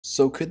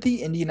So could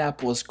the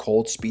Indianapolis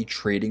Colts be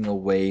trading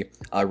away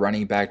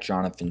running back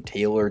Jonathan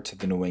Taylor to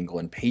the New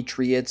England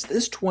Patriots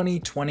this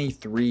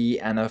 2023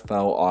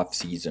 NFL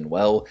offseason?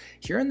 Well,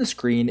 here on the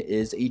screen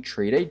is a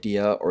trade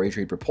idea or a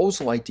trade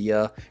proposal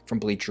idea from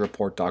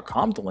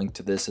BleacherReport.com. The link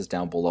to this is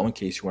down below in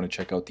case you want to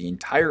check out the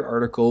entire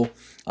article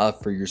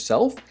for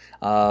yourself.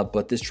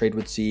 But this trade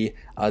would see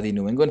the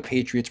New England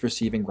Patriots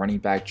receiving running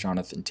back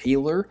Jonathan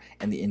Taylor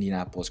and the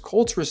Indianapolis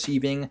Colts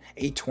receiving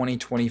a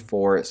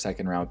 2024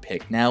 second round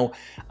pick. Now,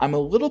 I'm a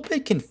little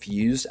bit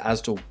confused as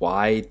to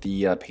why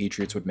the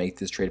Patriots would make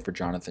this trade for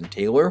Jonathan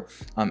Taylor.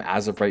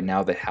 As of right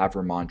now, they have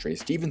Ramondre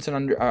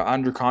Stevenson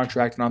under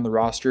contract and on the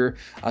roster.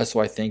 So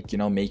I think,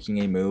 making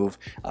a move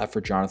for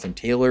Jonathan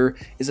Taylor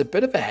is a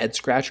bit of a head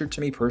scratcher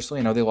to me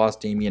personally. I know they lost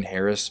Damian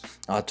Harris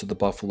to the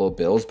Buffalo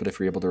Bills, but if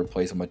you're able to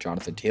replace him with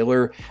Jonathan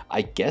Taylor,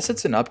 I guess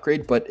it's an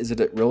upgrade, but is it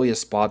really a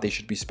spot they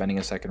should be spending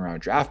a second round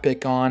draft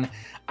pick on?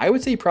 I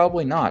would say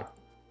probably not.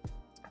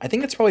 I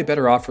think it's probably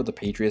better off for the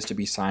Patriots to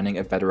be signing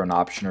a veteran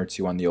option or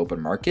two on the open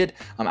market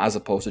as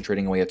opposed to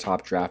trading away a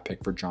top draft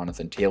pick for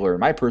Jonathan Taylor, in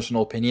my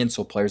personal opinion.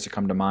 So players that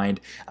come to mind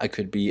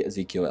could be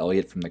Ezekiel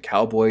Elliott from the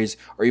Cowboys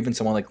or even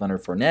someone like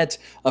Leonard Fournette,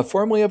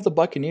 formerly of the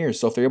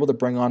Buccaneers. So if they're able to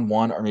bring on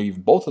one or maybe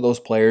even both of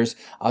those players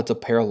to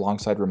pair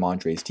alongside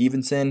Ramondre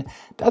Stevenson,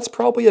 that's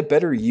probably a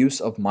better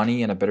use of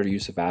money and a better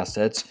use of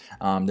assets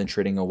than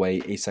trading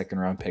away a second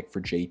round pick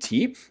for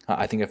JT.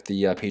 I think if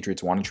the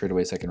Patriots want to trade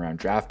away a second round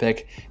draft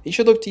pick, they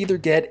should look to either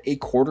get a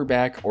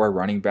quarterback or a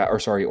running back,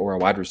 or a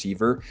wide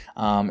receiver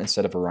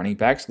instead of a running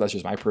back. So that's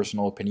just my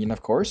personal opinion,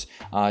 of course.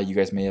 You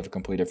guys may have a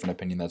completely different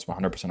opinion. That's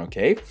 100%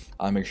 okay.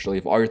 Make sure to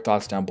leave all your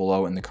thoughts down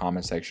below in the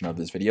comment section of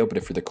this video. But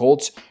if you're the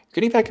Colts, you're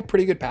getting back a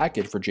pretty good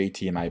package for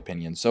JT, in my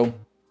opinion. So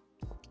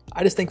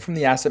I just think from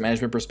the asset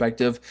management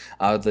perspective,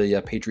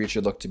 the Patriots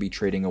should look to be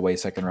trading away a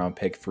second round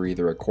pick for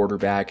either a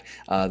quarterback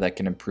that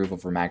can improve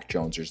over Mac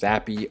Jones or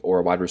Zappy, or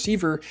a wide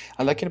receiver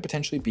that can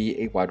potentially be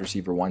a wide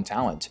receiver one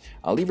talent.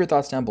 Leave your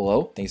thoughts down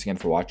below. Thanks again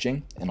for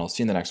watching, and I'll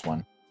see you in the next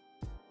one.